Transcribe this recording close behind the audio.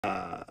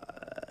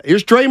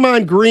Here's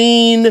Draymond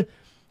Green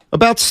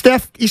about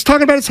Steph. He's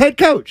talking about his head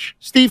coach,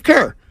 Steve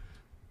Kerr.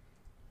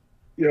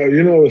 Yo,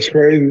 you know what's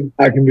crazy?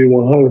 I can be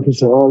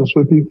 100% honest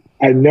with you.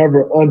 I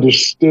never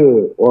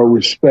understood or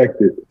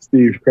respected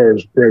Steve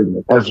Kerr's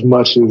greatness as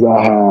much as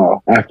I have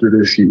after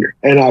this year.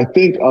 And I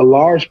think a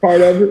large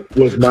part of it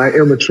was my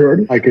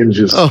immaturity. I can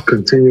just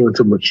continuing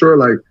to mature.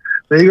 Like,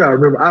 man, you gotta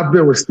remember, I've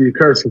been with Steve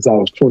Kerr since I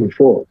was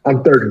 24.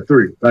 I'm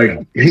 33.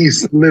 Like,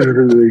 he's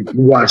literally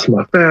watched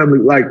my family.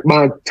 Like,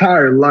 my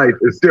entire life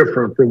is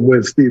different from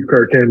when Steve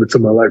Kerr came into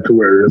my life to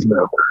where it is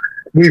now.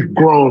 We've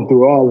grown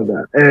through all of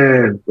that.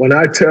 And when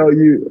I tell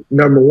you,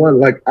 number one,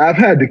 like, I've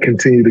had to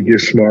continue to get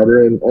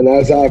smarter. And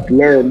as I've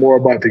learned more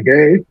about the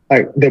game,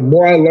 like, the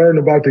more I learn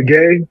about the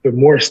game, the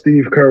more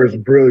Steve Kerr's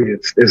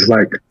brilliance is,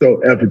 like, so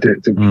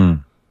evident to me.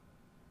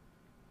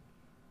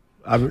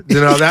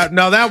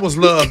 That was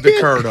love to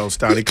Kerr, though,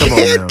 Steiny. Come on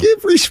now. You can't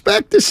give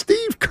respect to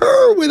Steve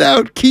Kerr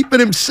without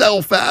keeping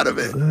himself out of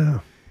it. Yeah.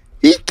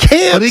 He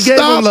can't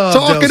stop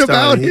talking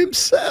about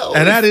himself.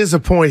 And that is a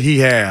point he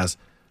has.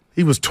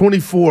 He was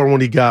 24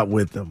 when he got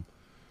with them.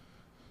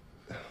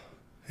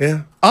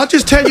 Yeah. I'll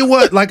just tell you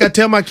what, like I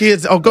tell my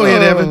kids. Oh, go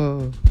ahead,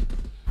 Evan.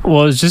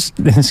 Well,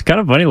 it's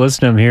kind of funny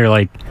listening to him here.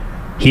 Like,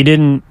 he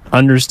didn't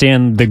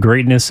understand the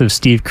greatness of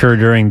Steve Kerr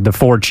during the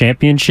 4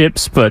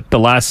 championships, but the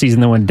last season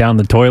that went down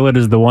the toilet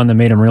is the one that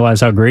made him realize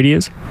how great he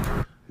is.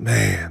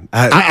 Man.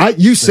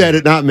 You said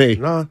it, not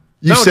me.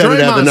 You said Draymond it,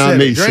 Evan, not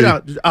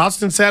me.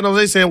 Austin San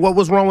Jose saying, what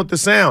was wrong with the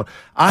sound?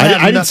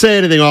 I didn't say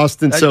anything,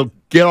 Austin, so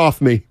get off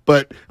me.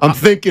 But I'm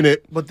thinking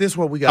it. But this is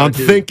what we got to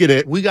do. I'm thinking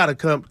it. We got to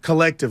come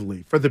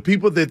collectively. For the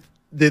people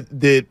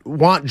that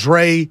want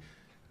Dre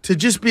to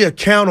just be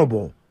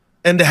accountable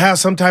and to have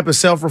some type of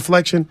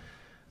self-reflection,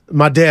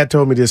 my dad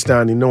told me this,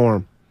 Steiny,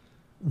 Norm.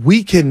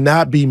 We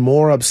cannot be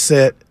more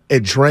upset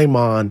at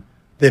Draymond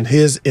than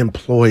his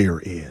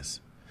employer is.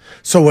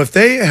 So if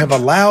they have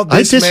allowed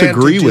this man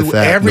to do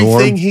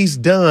everything he's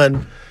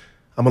done,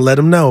 I'm going to let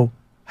him know.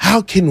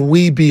 How can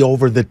we be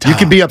over the top? You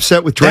can be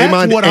upset with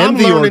Draymond and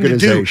the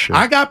organization.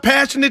 I got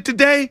passionate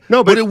today,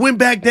 but it went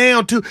back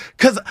down to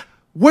because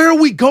where are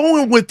we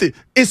going with it?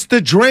 It's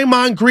the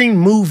Draymond Green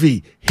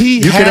movie.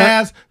 He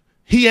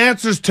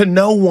answers to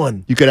no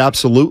one. You could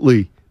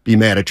absolutely be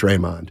mad at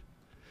Draymond.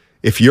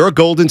 If you're a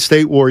Golden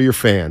State Warrior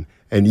fan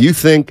and you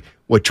think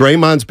what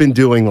Draymond's been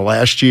doing the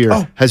last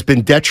year has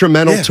been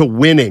detrimental to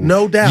winning,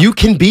 no doubt, you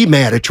can be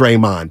mad at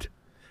Draymond.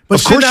 But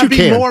of course you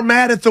can. Be more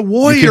mad at the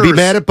Warriors. You can be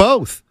mad at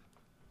both.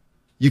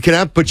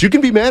 But you can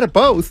be mad at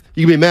both.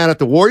 You can be mad at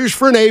the Warriors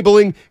for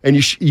enabling, and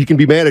you can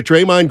be mad at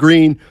Draymond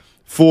Green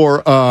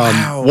for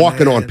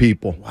walking on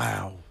people.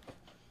 Wow.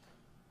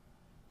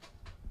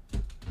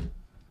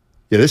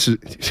 Yeah, this is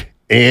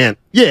Ant.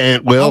 Yeah,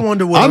 Ant will.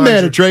 I'm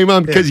mad at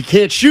Draymond because he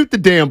can't shoot the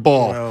damn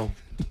ball. No.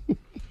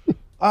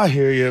 I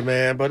hear you,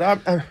 man, but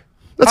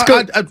let's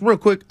go. Real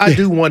quick, I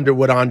do wonder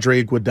what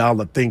Andre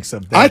Iguodala thinks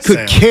of that. I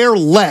could care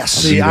less.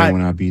 See,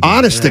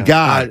 honest to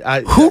God,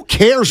 who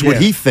cares what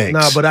he thinks?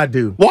 No, but I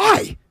do.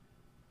 Why?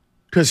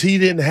 Because he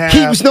didn't have.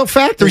 He was no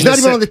factor. He's not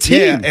even on the team.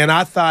 Yeah, and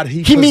I thought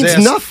he means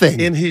nothing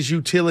in his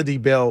utility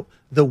belt.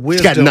 The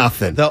wisdom, he's got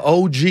nothing. The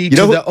OG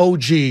the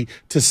OG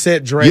to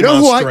set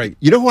Draymond straight.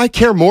 You know who I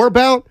care more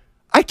about?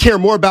 I care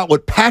more about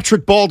what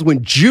Patrick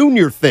Baldwin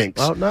Jr.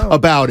 thinks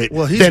about it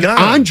than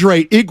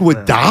Andre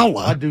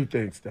Iguodala. I do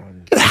think,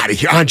 Steiny. Get out of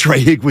here,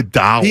 Andre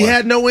Iguodala. He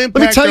had no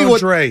impact on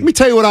Dre. Let me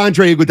tell you what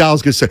Andre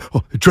Iguodala's going to say.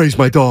 Oh, Dre's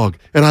my dog,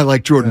 and I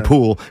like Jordan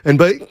Poole.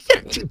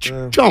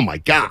 Oh, my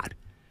God.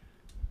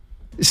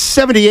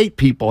 78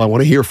 people I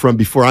want to hear from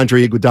before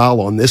Andre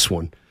Iguodala on this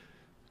one.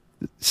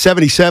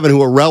 77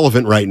 who are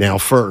relevant right now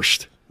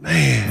first.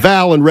 Man.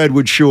 Val in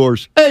Redwood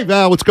Shores. Hey,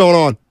 Val, what's going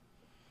on?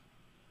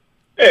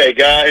 Hey,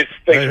 guys.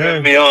 Thanks for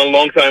having me on.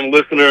 Long-time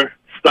listener.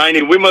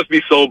 Steiny, we must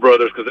be soul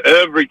brothers because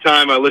every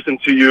time I listen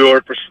to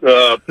your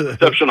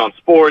perception on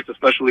sports,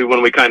 especially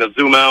when we kind of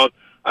zoom out,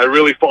 I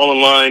really fall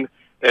in line,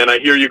 and I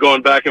hear you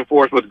going back and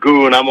forth with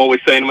Goo, and I'm always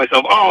saying to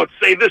myself, oh,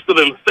 say this to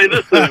them, say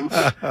this to them.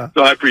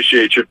 So I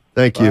appreciate you.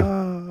 Thank you.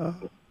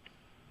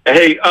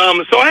 Hey,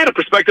 so I had a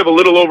perspective a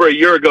little over a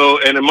year ago,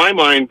 and in my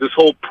mind, this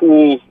whole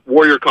Poole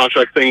Warrior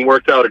contract thing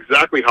worked out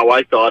exactly how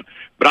I thought,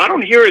 but I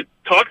don't hear it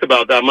talked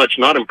about that much,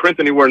 not in print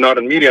anywhere, not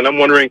in media, and I'm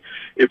wondering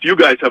if you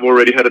guys have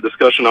already had a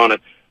discussion on it.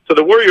 So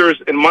the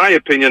Warriors, in my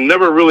opinion,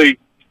 never really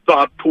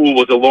thought Poole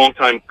was a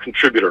long-time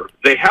contributor.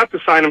 They had to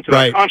sign him to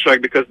that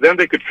contract because then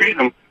they could treat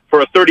him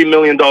for a $30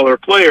 million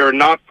player,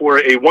 not for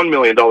a $1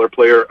 million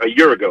player a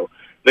year ago.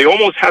 They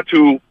almost had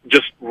to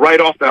just write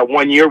off that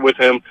 1 year with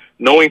him,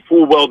 knowing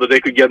full well that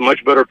they could get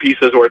much better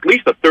pieces or at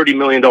least a $30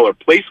 million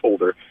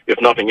placeholder, if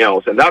nothing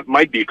else. And that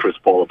might be Chris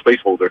Paul, a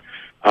placeholder.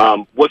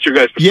 What's your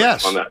guys'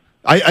 perspective on that?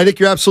 I think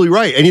you're absolutely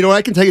right. And, you know,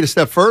 I can take it a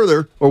step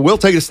further, or we'll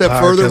take it a step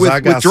further with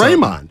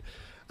Draymond.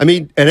 I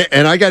mean,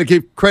 and I got to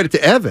give credit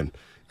to Evan.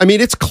 I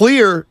mean, it's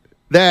clear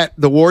that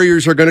the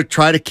Warriors are going to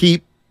try to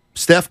keep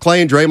Steph,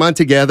 Clay, and Draymond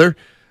together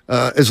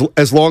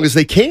as long as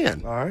they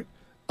can. All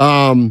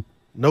right.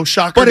 No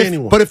shocker to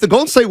anyone. But if the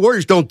Golden State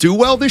Warriors don't do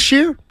well this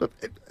year,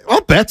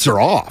 all bets are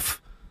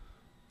off.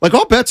 Like,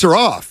 all bets are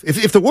off.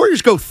 If the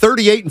Warriors go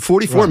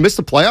 38-44 and miss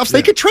the playoffs,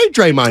 they could trade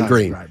Draymond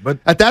Green. Right. But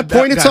at that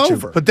point, it's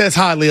over. But that's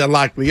highly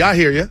unlikely. I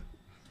hear you.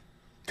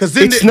 Because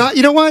it's not.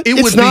 You know what?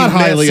 It's not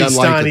highly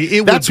unlikely.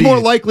 That's more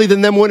likely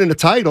than them winning a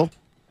title.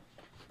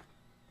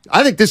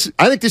 I think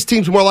this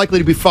team's more likely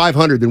to be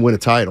 500 than win a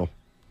title.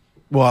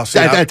 Well, see,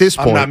 at this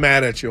point, I'm not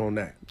mad at you on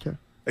that.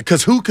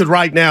 Because who could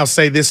right now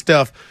say this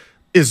stuff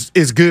is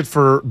good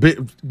for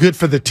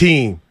the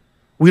team?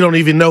 We don't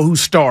even know who's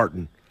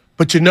starting.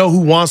 But you know who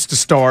wants to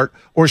start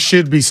or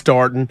should be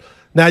starting.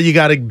 Now you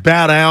got to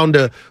bow down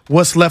to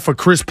what's left for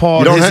Chris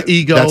Paul and his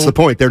ego. That's the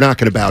point. They're not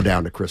going to bow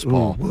down to Chris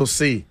Paul. We'll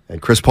see.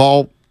 And Chris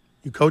Paul.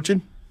 You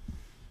coaching?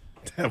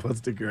 That was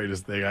the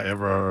greatest thing I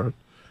ever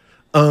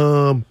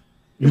heard.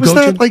 You was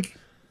coaching? That like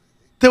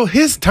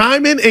his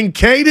timing and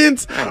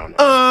cadence? I don't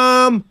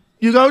know.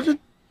 You coaching?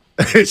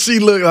 She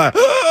looked like,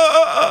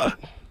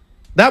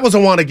 that was a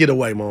want to get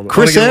away moment.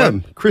 Chris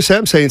M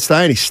saying,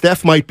 Steiny,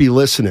 Steph might be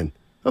listening.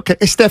 Okay,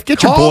 hey, Steph,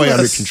 get your boy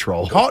under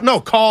control.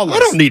 Call us. I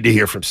don't need to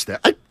hear from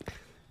Steph.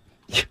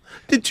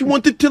 Did you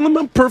want to tell him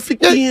I'm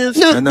perfect? Yes.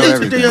 No, I know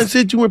yesterday I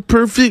said you were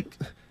perfect.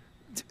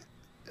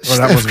 Well,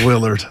 that was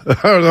Willard.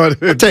 I'll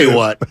tell you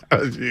what.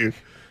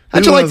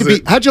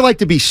 How'd you like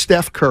to be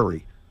Steph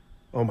Curry?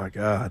 Oh my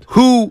God.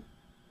 Who?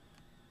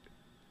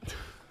 I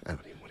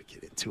don't even want to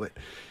get into it.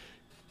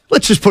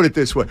 Let's just put it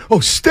this way. Oh,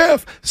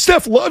 Steph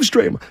loves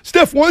Draymond.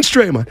 Steph wants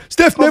Draymond.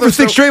 Steph never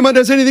thinks Draymond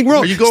does anything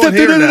wrong. Are you going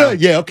here now?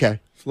 Yeah, okay.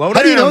 Slow down.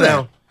 How do you know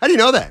that? How do you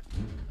know that?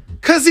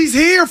 Because he's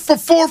here for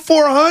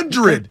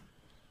 400.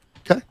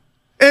 Okay.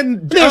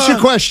 And let me ask you a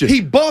question. He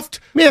buffed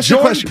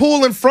Jordan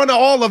Poole in front of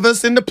all of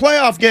us in the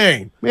playoff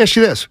game. Let me ask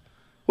you this.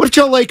 What if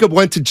Joe Lacob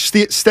went to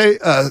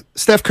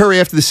Steph Curry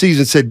after the season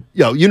and said,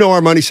 yo, you know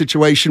our money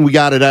situation. We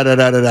got it,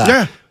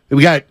 Yeah.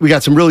 We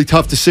got some really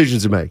tough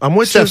decisions to make. I'm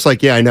with Steph's you.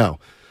 like, yeah, I know.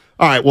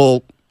 All right,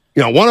 well,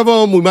 one of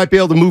them, we might be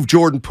able to move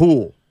Jordan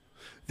Poole.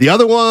 The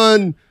other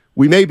one,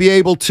 we may be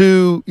able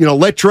to,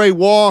 let Dre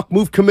walk,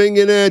 move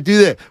Kuminga in,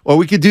 do that. Or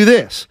we could do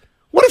this.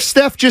 What if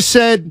Steph just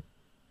said,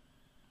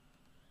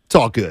 it's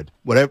all good.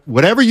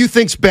 Whatever you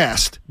think's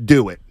best,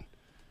 do it.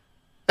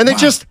 And they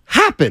just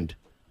happened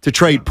to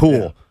trade Poole.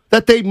 Yeah.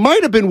 That they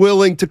might have been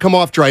willing to come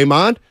off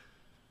Draymond.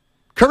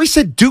 Curry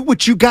said, do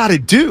what you got to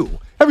do.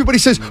 Everybody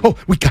says,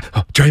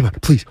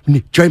 Draymond, please. We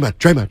need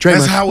Draymond.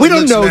 That's how we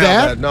don't know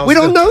that. We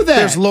don't know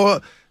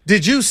that.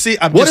 Did you see?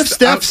 What if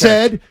Steph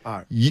said,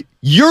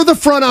 you're the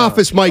front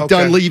office, Mike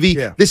Dunleavy.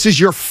 Yeah. This is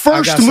your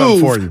first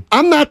move. For you.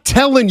 I'm not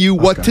telling you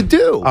what to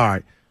do. All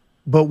right.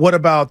 But what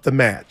about the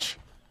match?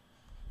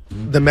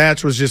 The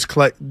match was just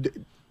Clay.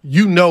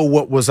 You know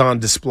what was on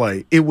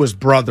display. It was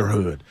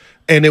brotherhood.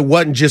 And it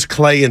wasn't just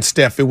Clay and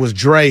Steph. It was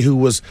Dre who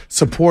was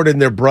supporting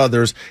their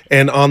brothers.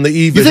 And on the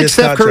eve of his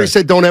Steph Curry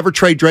said, don't ever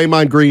trade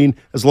Draymond Green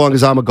as long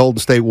as I'm a Golden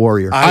State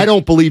Warrior? I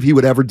don't believe he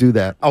would ever do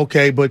that.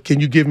 Okay, but can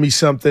you give me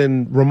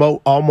something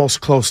remote,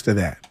 almost close to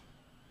that?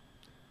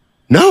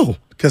 No.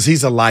 Because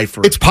he's a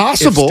lifer. It's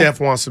possible. If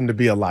Steph wants him to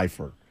be a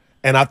lifer.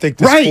 And I think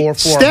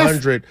this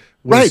 400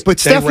 was... Right,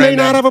 but Steph may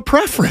not have a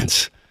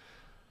preference.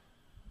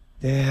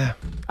 Yeah,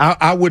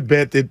 I would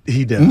bet that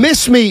he does.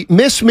 Miss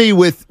me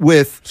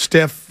with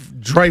Steph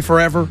Dre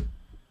forever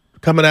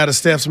coming out of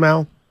Steph's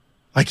mouth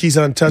like he's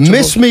untouchable.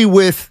 Miss me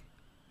with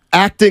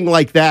acting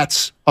like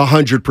that's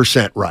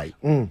 100% right.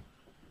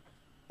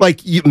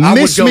 Like you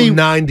miss me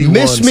 91.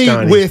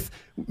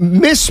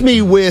 Miss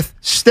me with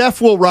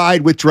Steph will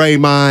ride with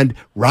Draymond,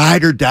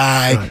 ride or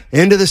die,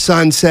 into the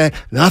sunset,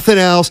 nothing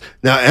else.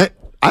 Now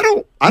I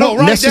don't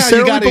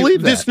necessarily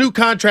believe that. This new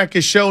contract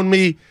has shown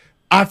me.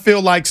 I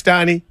feel like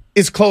Steiny.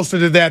 It's closer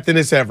to that than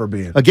it's ever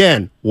been.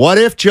 Again, what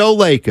if Joe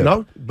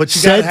Lacob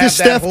said to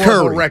Steph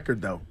Curry,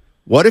 record though.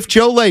 What if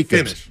Joe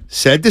Lacob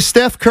said to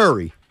Steph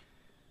Curry,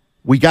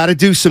 we got to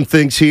do some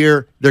things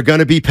here. They're going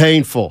to be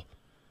painful.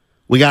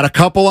 We got a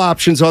couple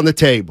options on the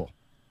table.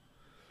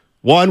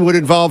 One would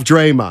involve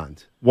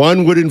Draymond.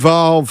 One would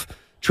involve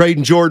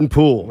trading Jordan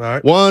Poole.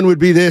 Right. One would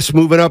be this,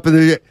 moving up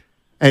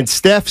and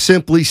Steph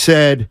simply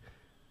said,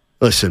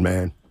 listen,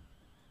 man.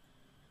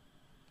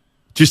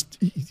 Just,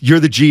 you're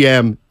the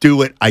GM.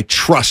 Do it. I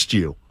trust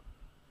you.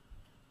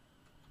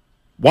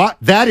 What?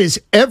 That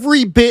is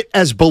every bit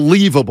as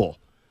believable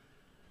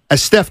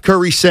as Steph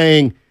Curry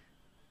saying,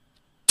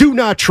 do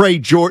not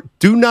trade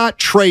Draymond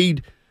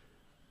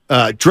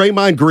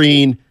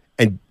Green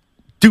and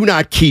do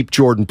not keep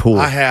Jordan Poole.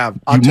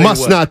 You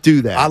must not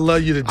do that. I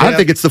love you to death. I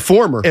think it's the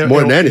former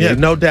more than anything. Yeah,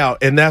 no doubt.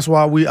 And that's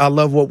why I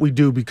love what we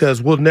do,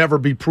 because we'll never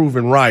be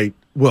proven right.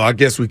 Well, I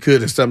guess we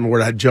could if something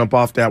were to jump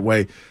off that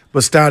way.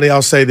 But, Steiny,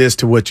 I'll say this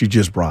to what you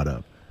just brought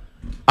up.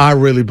 I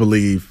really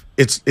believe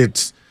I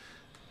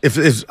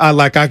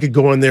could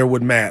go in there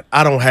with Matt.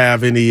 I don't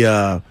have any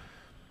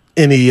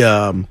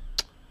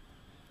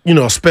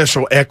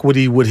special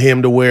equity with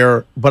him to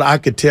where, but I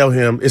could tell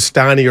him it's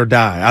Steiny or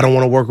die. I don't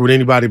want to work with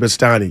anybody but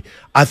Steiny.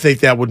 I think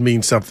that would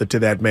mean something to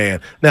that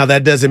man. Now,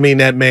 that doesn't mean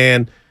that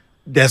man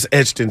that's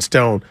etched in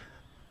stone.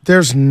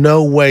 There's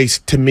no way,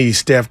 to me,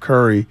 Steph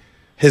Curry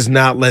has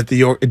not let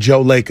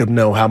Joe Lacob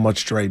know how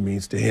much Dre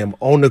means to him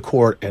on the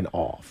court and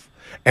off.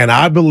 And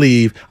I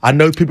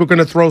know people are going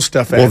to throw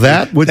stuff at me. Well,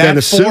 that would then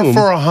assume 4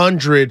 for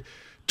 100,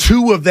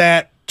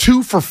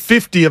 2 for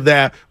 50 of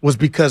that was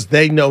because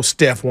they know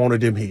Steph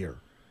wanted him here.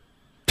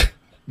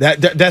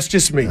 That's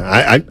just me.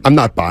 I'm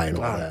not buying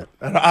all that.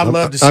 I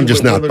love to see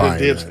what Willard and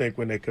Dibs think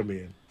when they come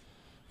in.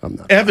 I'm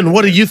not. Evan,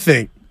 what do you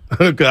think?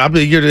 I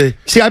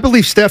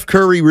believe Steph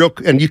Curry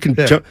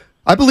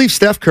I believe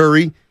Steph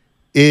Curry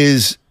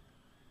is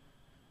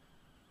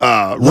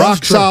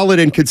rock solid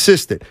and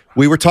consistent.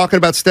 We were talking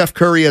about Steph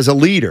Curry as a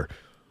leader.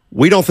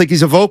 We don't think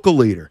he's a vocal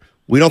leader.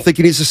 We don't think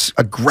he's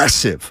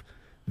aggressive.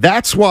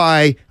 That's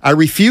why I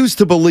refuse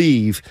to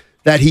believe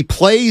that he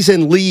plays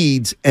and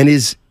leads and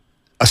is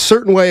a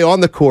certain way on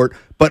the court,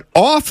 but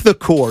off the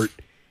court,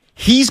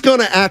 he's going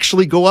to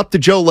actually go up to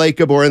Joe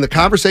Lacob or in the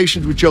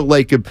conversations with Joe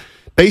Lacob,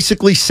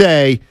 basically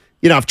say,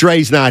 if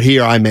Dre's not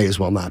here, I may as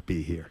well not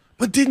be here.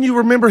 But didn't you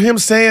remember him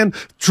saying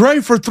Dre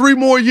for 3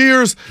 more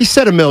years? He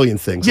said a million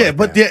things. Yeah,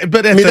 like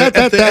but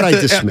I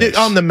dismiss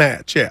on the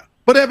match. Yeah,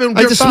 but Evan,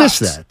 I dismiss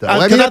that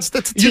though.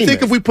 That's you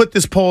think if we put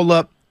this poll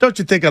up, don't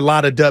you think a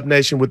lot of Dub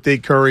Nation would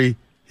think Curry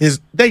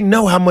they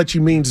know how much he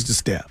means to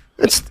Steph?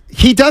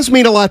 He does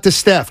mean a lot to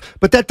Steph,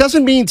 but that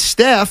doesn't mean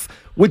Steph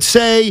would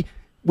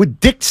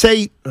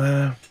dictate.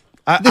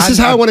 This is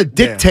how I want to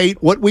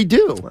dictate what we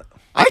do.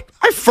 I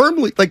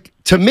firmly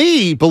to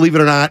me, believe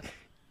it or not,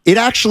 it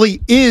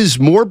actually is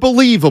more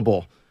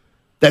believable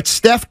that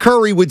Steph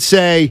Curry would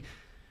say,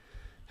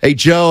 "Hey,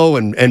 Joe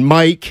and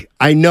Mike,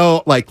 I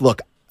know,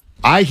 look,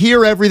 I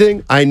hear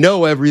everything. I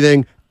know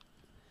everything.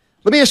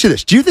 Let me ask you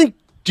this. Do you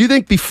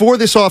think before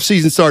this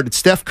offseason started,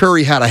 Steph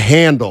Curry had a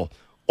handle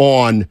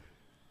on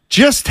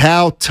just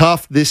how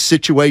tough this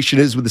situation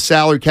is with the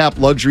salary cap,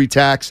 luxury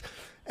tax,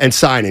 and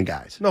signing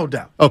guys? No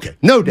doubt. Okay,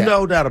 no doubt.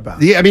 No doubt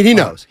about it. Yeah, I mean, he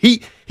knows. He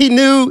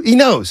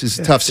knows it's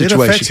a tough situation.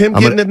 It affects him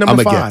getting at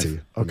number 5. Get to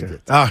you.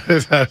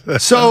 Okay.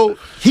 So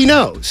he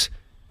knows.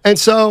 And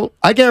so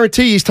I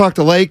guarantee he's talked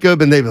to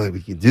Lacob, and they've been like,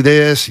 we can do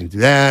this, we can do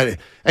that.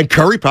 And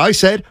Curry probably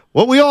said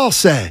what we all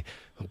say.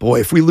 Boy,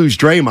 if we lose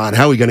Draymond,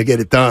 how are we going to get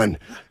it done?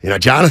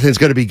 Jonathan's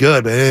going to be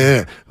good,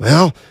 but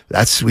well,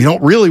 we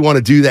don't really want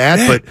to do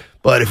that.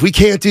 But if we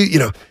can't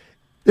do,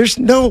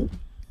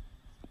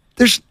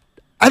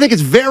 I think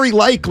it's very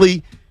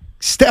likely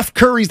Steph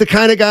Curry's the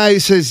kind of guy who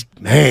says,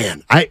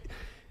 man,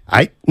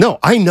 I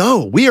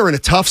know we are in a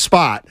tough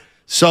spot.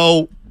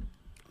 So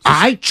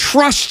I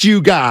trust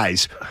you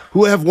guys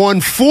who have won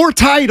 4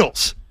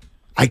 titles.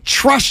 I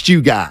trust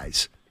you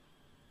guys.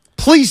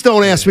 Please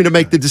don't ask me to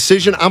make the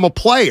decision. I'm a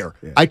player.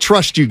 Yeah. I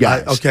trust you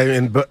guys.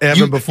 Evan,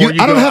 before you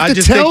go, I don't have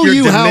to tell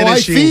you how I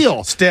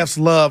feel. Steph's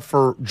love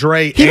for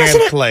Dre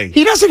and Clay.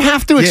 He doesn't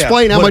have to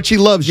explain how much he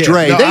loves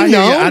Dre. No, they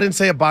know. I didn't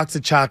say a box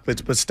of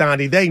chocolates, but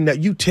Steiny, they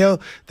know.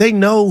 They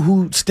know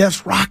who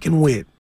Steph's rocking with.